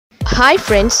Hi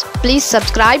friends, please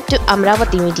subscribe to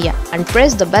Amaravathi Media and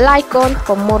press the bell icon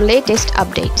for more latest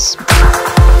updates.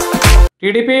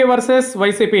 TDP versus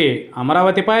YCP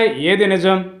అమరావతిపై ఏది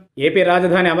నిజం? AP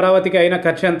రాజధాని అమరావతికి అయిన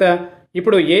ఖర్చు ఎంత?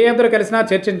 ఇప్పుడు ఏ ఇద్దరు కలిసినా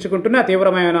చర్చించుకుంటున్న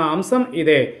తీవ్రమైన అంశం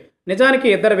ఇదే. నిజానికి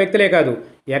ఇద్దరు వ్యక్తులే కాదు,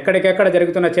 ఎక్కడికెక్కడ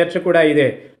జరుగుతున్న చర్చ కూడా ఇదే.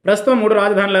 ప్రస్తుతం 3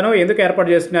 రాజధానులను ఎందుకు ఏర్పాటు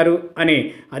చేస్తున్నారు అని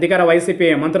అధికార వైసీపీ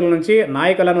మంత్రుల నుంచి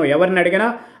నాయకులను ఎవరిని అడిగినా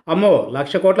అమ్మో,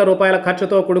 1,00,000 కోట్ల రూపాయల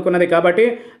ఖర్చుతో కూడుకున్నది కాబట్టి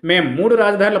మేం 3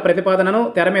 రాజధానుల ప్రతిపాదనను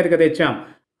తెర మీదకి తెచ్చాం.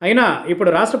 అయినా ఇప్పుడు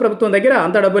రాష్ట్ర ప్రభుత్వం దగ్గర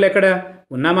అంత డబ్బులు ఎక్కడ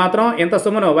ఉన్నా మాత్రం ఇంత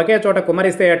సొమ్మును ఒకే చోట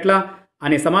కుమ్మరిస్తే ఎట్లా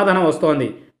అని సమాధానం వస్తోంది.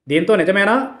 దీంతో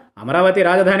నిజమేనా అమరావతి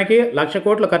రాజధానికి 1,00,000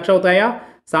 కోట్లు ఖర్చు అవుతాయా?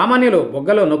 సామాన్యులు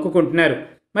బొగ్గలు నొక్కుకుంటున్నారు.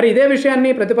 మరి ఇదే విషయాన్ని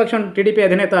ప్రతిపక్షం టీడీపీ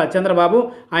అధినేత చంద్రబాబు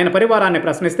ఆయన పరివారాన్ని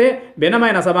ప్రశ్నిస్తే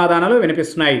భిన్నమైన సమాధానాలు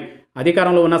వినిపిస్తున్నాయి.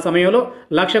 అధికారంలో ఉన్న సమయంలో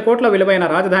 1,00,000 కోట్ల విలువైన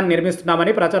రాజధాని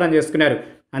నిర్మిస్తున్నామని ప్రచారం చేసుకున్నారు.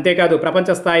 అంతేకాదు ప్రపంచ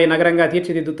స్థాయి నగరంగా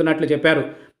తీర్చిదిద్దుతున్నట్లు చెప్పారు.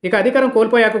 ఇక అధికారం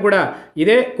కోల్పోయాక కూడా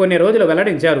ఇదే కొన్ని రోజులు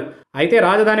వెల్లడించారు. అయితే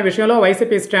రాజధాని విషయంలో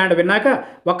వైసీపీ స్టాండ్ విన్నాక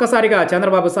ఒక్కసారిగా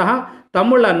చంద్రబాబు సహా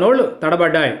తమ్ముళ్ల నోళ్లు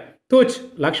తడబడ్డాయి. తూచ్,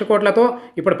 1,00,000 కోట్లతో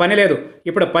ఇప్పుడు పని లేదు,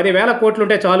 ఇప్పుడు 10,000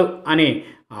 కోట్లుంటే చాలు అని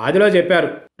ఆదిలో చెప్పారు.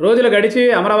 రోజులు గడిచి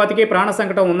అమరావతికి ప్రాణ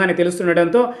సంకటం ఉందని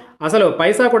తెలుస్తుండటంతో అసలు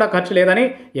పైసా కూడా ఖర్చు లేదని,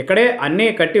 ఇక్కడే అన్నీ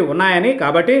కట్టి ఉన్నాయని,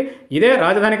 కాబట్టి ఇదే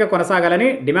రాజధానిగా కొనసాగాలని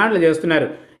డిమాండ్లు చేస్తున్నారు.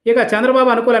 ఇక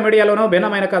చంద్రబాబు అనుకూల మీడియాలోనూ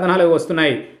భిన్నమైన కథనాలు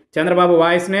వస్తున్నాయి. చంద్రబాబు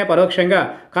వాయిస్నే పరోక్షంగా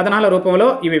కథనాల రూపంలో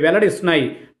ఇవి వెల్లడిస్తున్నాయి.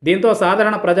 దీంతో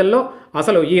సాధారణ ప్రజల్లో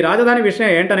అసలు ఈ రాజధాని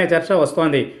విషయం ఏంటనే చర్చ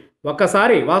వస్తోంది.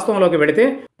 ఒక్కసారి వాస్తవంలోకి వెళితే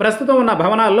ప్రస్తుతం ఉన్న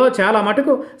భవనాల్లో చాలా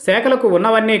మటుకు శాఖలకు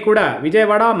ఉన్నవన్నీ కూడా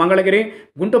విజయవాడ, మంగళగిరి,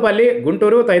 గుంటుపల్లి,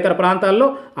 గుంటూరు తదితర ప్రాంతాల్లో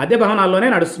అద్దె భవనాల్లోనే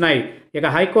నడుస్తున్నాయి. ఇక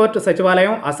హైకోర్టు,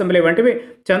 సచివాలయం, అసెంబ్లీ వంటివి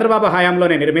చంద్రబాబు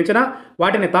హయాంలోనే నిర్మించినా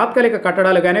వాటిని తాత్కాలిక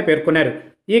కట్టడాలుగానే పేర్కొన్నారు.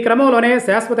 ఈ క్రమంలోనే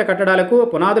శాశ్వత కట్టడాలకు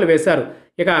పునాదులు వేశారు.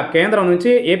 ఇక కేంద్రం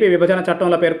నుంచి ఏపీ విభజన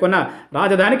చట్టంలో పేర్కొన్న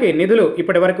రాజధానికి నిధులు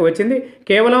ఇప్పటి వరకు వచ్చింది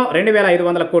కేవలం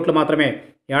 2,500 కోట్లు మాత్రమే.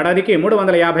 ఏడాదికి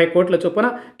 350 కోట్ల చొప్పున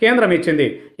కేంద్రం ఇచ్చింది.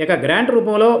 ఇక గ్రాంట్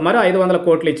రూపంలో మరో 500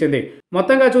 కోట్లు ఇచ్చింది.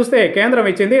 మొత్తంగా చూస్తే కేంద్రం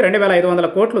ఇచ్చింది 2,500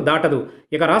 కోట్లు దాటదు.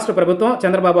 ఇక రాష్ట్ర ప్రభుత్వం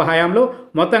చంద్రబాబు హయాంలో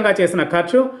మొత్తంగా చేసిన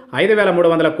ఖర్చు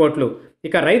 5,300 కోట్లు.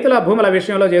 ఇక రైతుల భూముల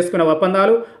విషయంలో చేసుకున్న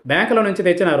ఒప్పందాలు, బ్యాంకుల నుంచి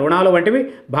తెచ్చిన రుణాలు వంటివి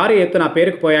భారీ ఎత్తున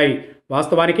పేరుకుపోయాయి.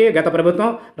 వాస్తవానికి గత ప్రభుత్వం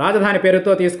రాజధాని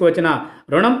పేరుతో తీసుకువచ్చిన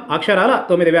రుణం అక్షరాల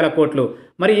 9,000 కోట్లు.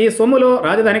 మరి ఈ సొమ్ములో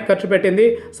రాజధానికి ఖర్చు పెట్టింది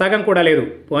సగం కూడా లేదు.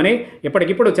 పోనీ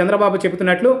ఇప్పటికిప్పుడు చంద్రబాబు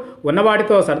చెబుతున్నట్లు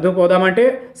ఉన్నవాటితో సర్దుపోదామంటే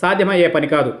సాధ్యమయ్యే పని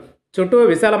కాదు. చుట్టూ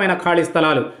విశాలమైన ఖాళీ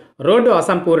స్థలాలు, రోడ్డు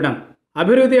అసంపూర్ణం,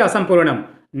 అభివృద్ధి అసంపూర్ణం,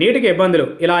 నీటికి ఇబ్బందులు,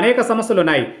 ఇలా అనేక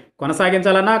సమస్యలున్నాయి.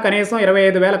 కొనసాగించాలన్నా కనీసం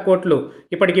 25,000 కోట్లు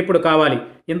ఇప్పటికిప్పుడు కావాలి.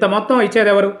 ఇంత మొత్తం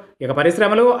ఇచ్చేదెవరు? ఇక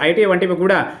పరిశ్రమలు, ఐటీ వంటివి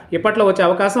కూడా ఇప్పట్లో వచ్చే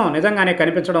అవకాశం నిజంగానే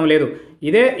కనిపించడం లేదు.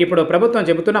 ఇదే ఇప్పుడు ప్రభుత్వం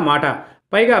చెబుతున్న మాట.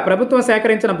 పైగా ప్రభుత్వం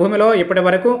సేకరించిన భూమిలో ఇప్పటి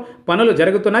వరకు పనులు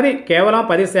జరుగుతున్నది కేవలం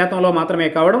 10% మాత్రమే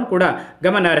కావడం కూడా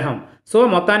గమనార్హం. సో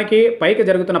మొత్తానికి పైకి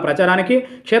జరుగుతున్న ప్రచారానికి,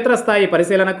 క్షేత్రస్థాయి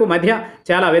పరిశీలనకు మధ్య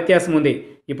చాలా వ్యత్యాసం ఉంది.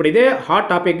 ఇప్పుడు ఇదే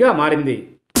హాట్ టాపిక్గా మారింది.